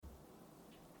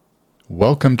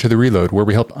Welcome to The Reload, where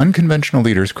we help unconventional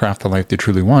leaders craft the life they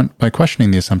truly want by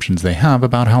questioning the assumptions they have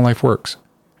about how life works.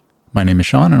 My name is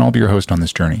Sean, and I'll be your host on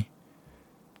this journey.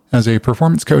 As a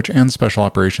performance coach and special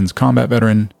operations combat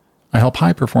veteran, I help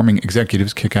high-performing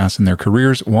executives kick ass in their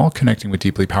careers while connecting with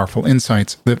deeply powerful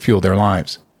insights that fuel their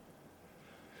lives.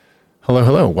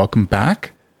 Hello, welcome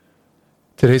back.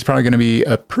 Today's probably going to be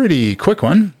a pretty quick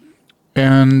one,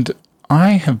 and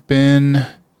I have been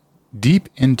deep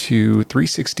into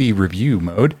 360 review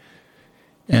mode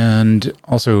and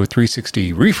also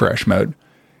 360 refresh mode.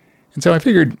 And so I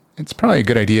figured it's probably a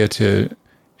good idea to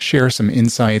share some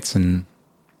insights and,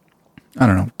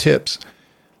 tips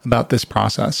about this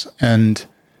process. And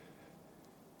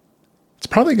it's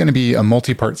probably going to be a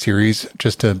multi-part series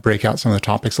just to break out some of the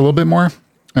topics a little bit more.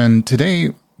 And today,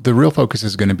 the real focus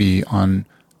is going to be on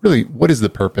really what is the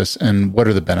purpose and what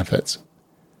are the benefits.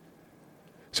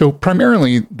 So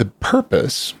primarily, the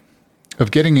purpose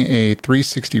of getting a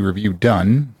 360 review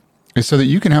done is so that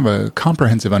you can have a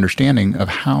comprehensive understanding of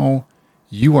how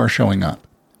you are showing up.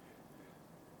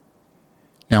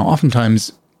 Now,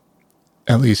 oftentimes,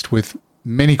 at least with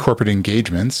many corporate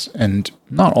engagements, and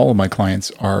not all of my clients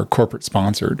are corporate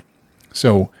sponsored.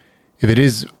 So if it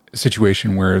is a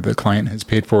situation where the client has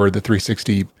paid for the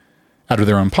 360 out of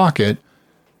their own pocket,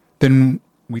 then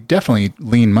we definitely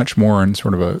lean much more in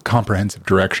sort of a comprehensive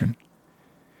direction.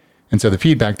 And so the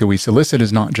feedback that we solicit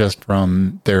is not just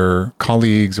from their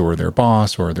colleagues or their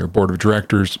boss or their board of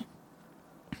directors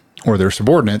or their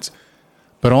subordinates,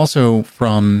 but also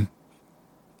from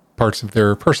parts of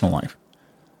their personal life,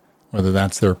 whether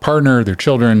that's their partner, their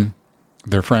children,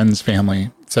 their friends,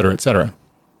 family, et cetera, et cetera.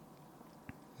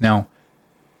 Now,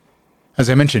 as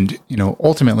I mentioned,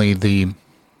 ultimately the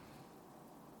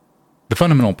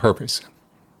fundamental purpose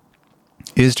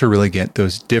is to really get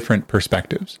those different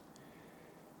perspectives.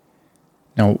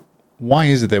 Now, why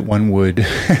is it that one would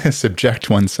subject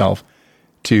oneself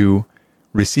to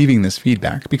receiving this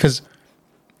feedback? Because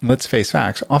let's face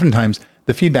facts, oftentimes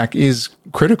the feedback is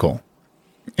critical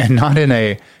and not in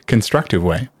a constructive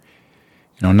way.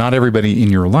 Not everybody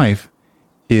in your life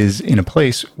is in a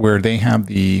place where they have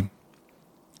the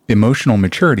emotional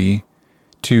maturity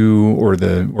to,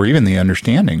 or even the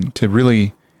understanding to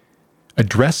really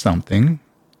address something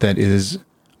that is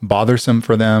bothersome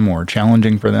for them or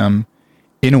challenging for them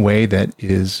in a way that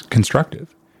is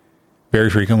constructive. Very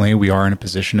frequently, we are in a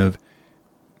position of,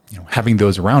 having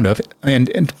those around us,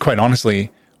 and quite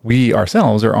honestly, we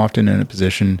ourselves are often in a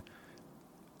position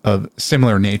of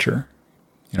similar nature.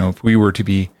 If we were to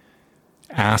be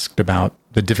asked about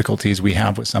the difficulties we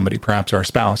have with somebody, perhaps our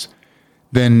spouse,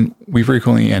 then we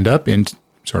frequently end up in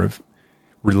sort of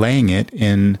relaying it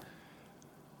in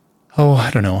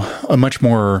a much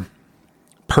more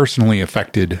personally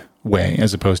affected way,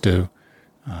 as opposed to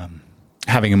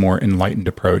having a more enlightened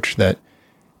approach that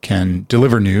can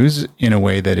deliver news in a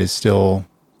way that is still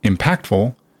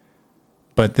impactful,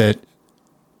 but that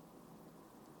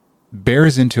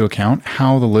bears into account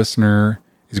how the listener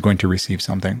is going to receive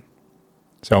something.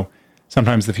 So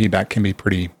sometimes the feedback can be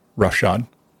pretty roughshod.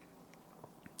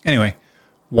 Anyway,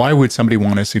 why would somebody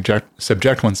want to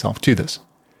subject oneself to this?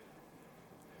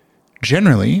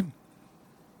 Generally,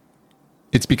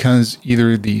 it's because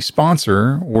either the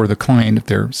sponsor or the client, if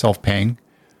they're self-paying,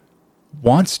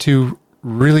 wants to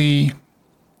really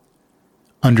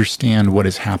understand what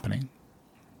is happening.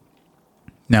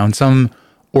 Now, in some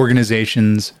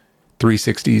organizations,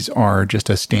 360s are just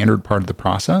a standard part of the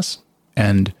process,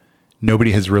 and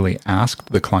nobody has really asked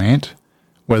the client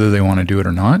whether they want to do it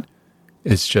or not.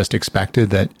 It's just expected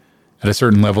that at a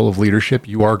certain level of leadership,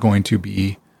 you are going to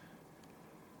be,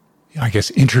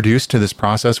 introduced to this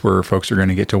process where folks are going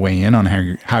to get to weigh in on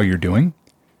how you're doing.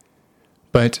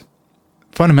 But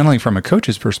fundamentally, from a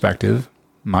coach's perspective,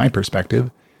 my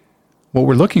perspective, what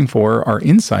we're looking for are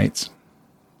insights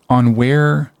on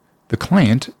where the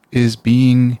client is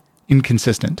being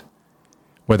inconsistent,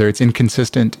 whether it's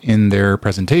inconsistent in their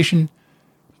presentation,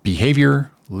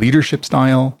 behavior, leadership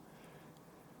style,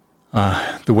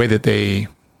 the way that they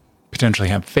potentially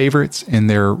have favorites in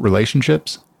their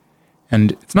relationships.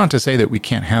 And it's not to say that we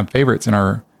can't have favorites in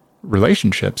our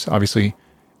relationships. Obviously,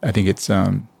 I think it's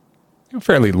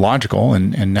fairly logical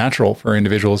and natural for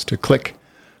individuals to click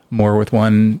more with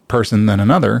one person than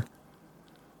another.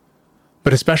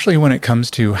 But especially when it comes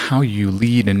to how you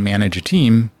lead and manage a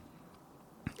team,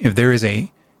 if there is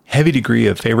a heavy degree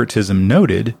of favoritism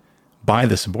noted by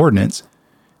the subordinates,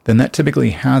 then that typically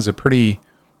has a pretty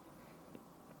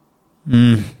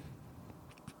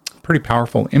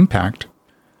powerful impact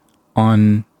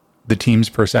on the team's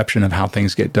perception of how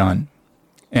things get done.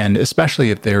 And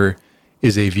especially if there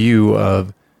is a view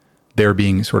of there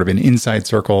being sort of an inside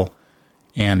circle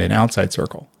and an outside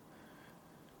circle.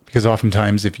 Because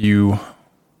oftentimes if you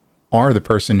are the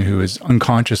person who is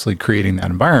unconsciously creating that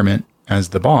environment as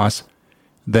the boss,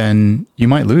 then you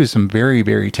might lose some very,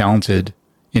 very talented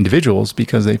individuals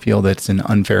because they feel that it's an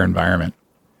unfair environment.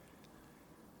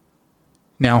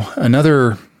 Now,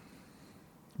 another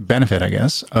benefit, I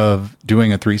guess, of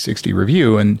doing a 360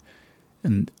 review,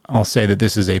 and I'll say that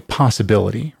this is a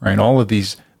possibility, right? All of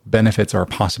these benefits are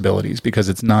possibilities because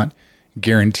it's not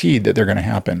guaranteed that they're going to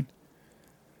happen.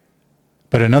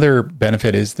 But another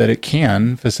benefit is that it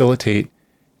can facilitate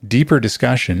deeper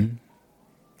discussion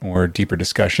or deeper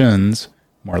discussions,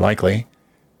 more likely,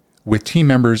 with team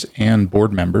members and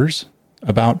board members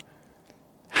about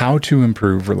how to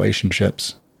improve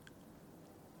relationships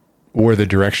or the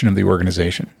direction of the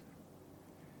organization.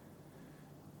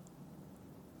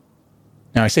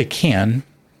 Now, I say can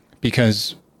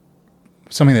because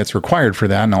something that's required for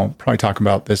that, and I'll probably talk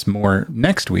about this more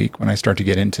next week when I start to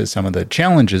get into some of the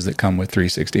challenges that come with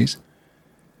 360s.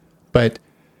 But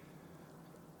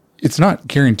it's not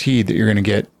guaranteed that you're going to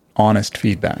get honest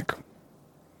feedback.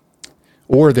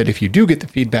 Or that if you do get the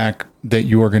feedback, that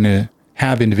you are going to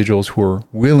have individuals who are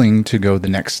willing to go the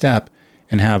next step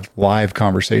and have live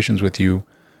conversations with you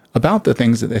about the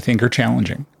things that they think are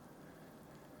challenging.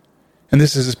 And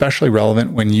this is especially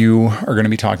relevant when you are going to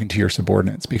be talking to your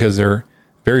subordinates because they're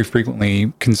very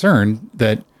frequently concerned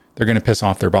that they're going to piss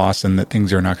off their boss and that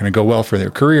things are not going to go well for their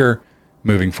career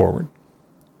moving forward.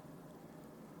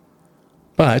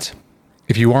 But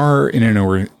if you are in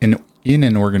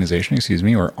an organization,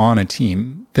 or on a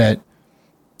team that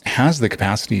has the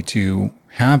capacity to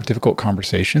have difficult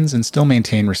conversations and still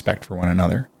maintain respect for one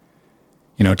another,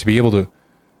 to be able to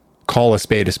call a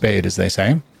spade, as they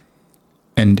say,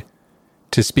 and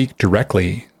to speak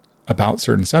directly about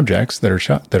certain subjects that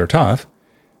are tough,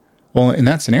 well, in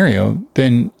that scenario,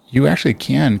 then you actually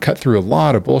can cut through a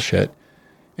lot of bullshit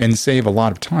and save a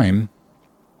lot of time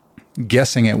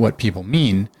guessing at what people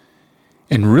mean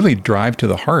and really drive to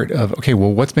the heart of, okay,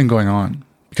 well, what's been going on?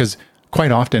 Because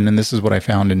quite often, and this is what I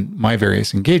found in my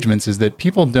various engagements, is that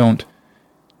people don't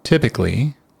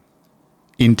typically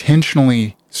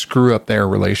intentionally screw up their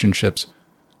relationships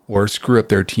or screw up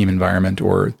their team environment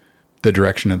or the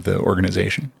direction of the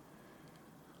organization.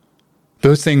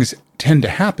 Those things tend to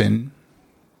happen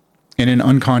in an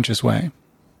unconscious way.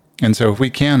 And so if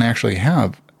we can actually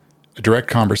have a direct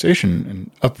conversation,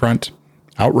 an upfront,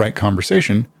 outright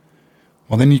conversation,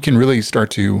 well, then you can really start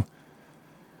to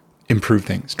improve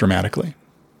things dramatically.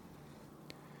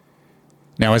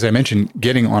 Now, as I mentioned,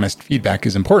 getting honest feedback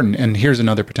is important. And here's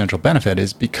another potential benefit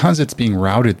is because it's being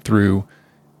routed through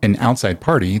an outside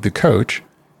party, the coach,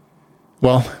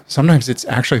 well, sometimes it's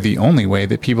actually the only way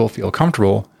that people feel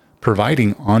comfortable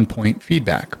providing on-point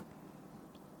feedback.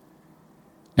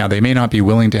 Now, they may not be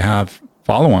willing to have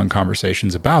follow-on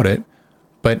conversations about it,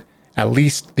 but at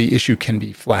least the issue can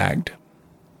be flagged.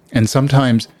 And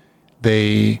sometimes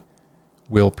they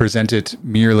will present it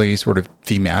merely sort of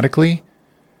thematically,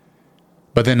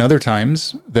 but then other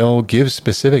times they'll give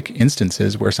specific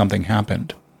instances where something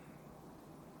happened.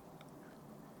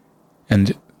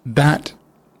 And that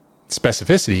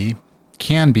specificity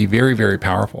can be very, very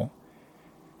powerful.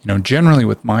 Generally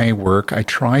with my work, I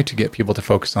try to get people to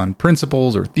focus on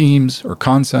principles or themes or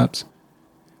concepts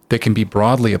that can be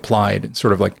broadly applied,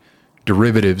 sort of like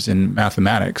derivatives in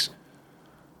mathematics.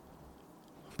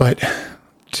 But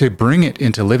to bring it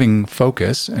into living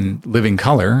focus and living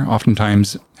color,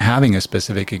 oftentimes having a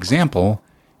specific example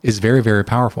is very, very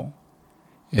powerful.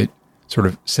 It sort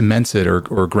of cements it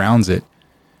or grounds it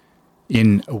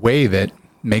in a way that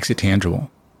makes it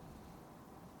tangible.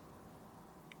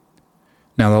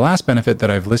 Now, the last benefit that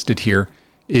I've listed here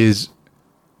is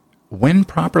when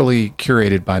properly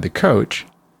curated by the coach,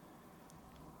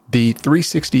 the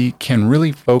 360 can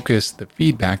really focus the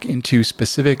feedback into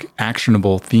specific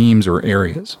actionable themes or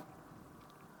areas.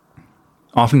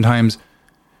 Oftentimes,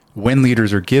 when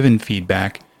leaders are given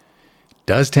feedback, it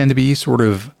does tend to be sort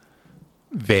of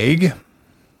vague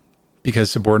because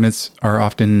subordinates are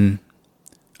often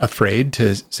afraid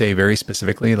to say very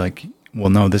specifically, like,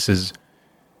 well, no, this is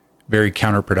very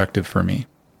counterproductive for me.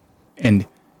 And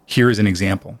here is an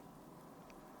example.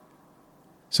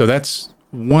 So that's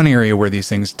one area where these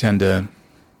things tend to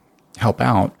help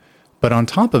out. But on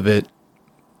top of it,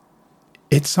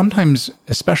 it's sometimes,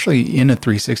 especially in a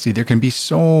 360, there can be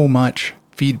so much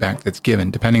feedback that's given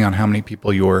depending on how many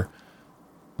people you're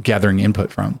gathering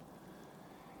input from.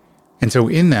 And so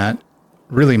in that,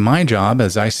 really my job,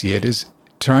 as I see it, is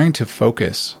trying to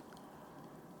focus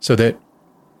so that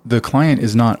the client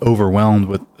is not overwhelmed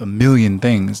with a million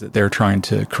things that they're trying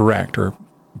to correct or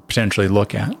potentially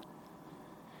look at.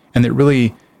 And that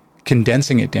really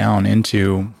condensing it down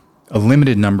into a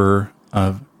limited number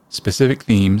of specific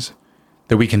themes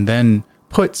that we can then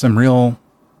put some real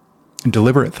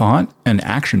deliberate thought and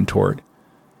action toward.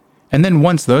 And then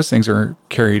once those things are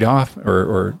carried off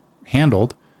or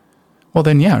handled, well,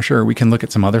 then, yeah, sure, we can look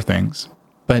at some other things.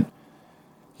 But,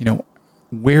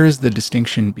 where is the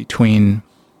distinction between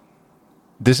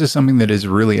this is something that is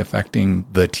really affecting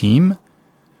the team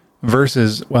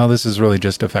versus, well, this is really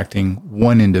just affecting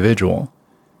one individual.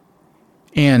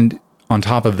 And on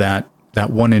top of that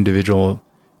one individual,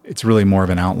 it's really more of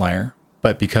an outlier.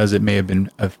 But because it may have been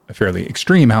a fairly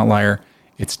extreme outlier,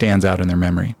 it stands out in their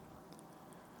memory.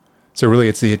 So really,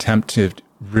 it's the attempt to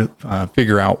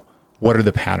figure out what are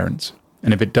the patterns.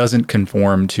 And if it doesn't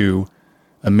conform to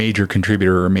a major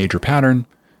contributor or a major pattern,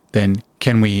 then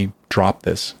can we drop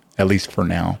this, at least for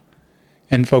now,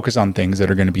 and focus on things that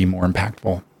are going to be more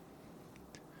impactful.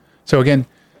 So again,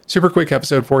 super quick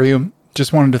episode for you.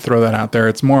 Just wanted to throw that out there.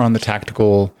 It's more on the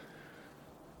tactical,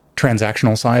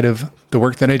 transactional side of the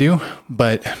work that I do.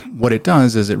 But what it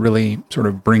does is it really sort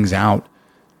of brings out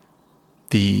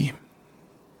the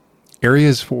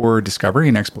areas for discovery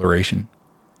and exploration.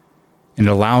 And it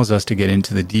allows us to get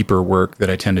into the deeper work that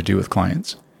I tend to do with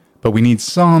clients. But we need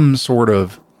some sort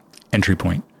of entry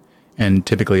point. And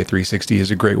typically a 360 is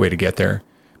a great way to get there,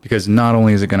 because not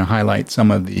only is it going to highlight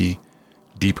some of the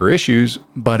deeper issues,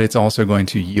 but it's also going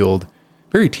to yield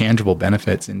very tangible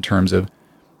benefits in terms of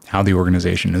how the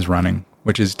organization is running,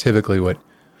 which is typically what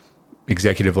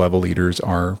executive level leaders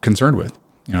are concerned with.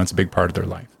 It's a big part of their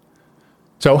life.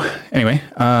 So anyway,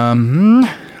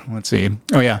 let's see.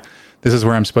 Oh yeah, this is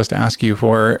where I'm supposed to ask you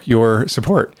for your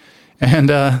support. And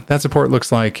that support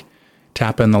looks like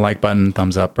tapping the like button,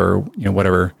 thumbs up, or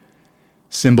whatever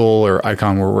symbol or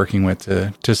icon we're working with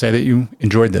to say that you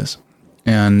enjoyed this.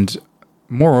 And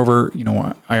moreover,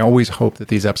 I always hope that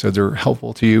these episodes are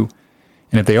helpful to you.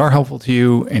 And if they are helpful to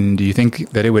you and you think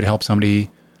that it would help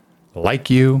somebody like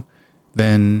you,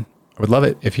 then I would love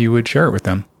it if you would share it with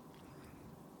them.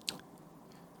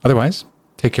 Otherwise,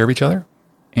 take care of each other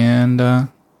and have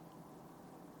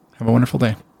a wonderful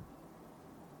day.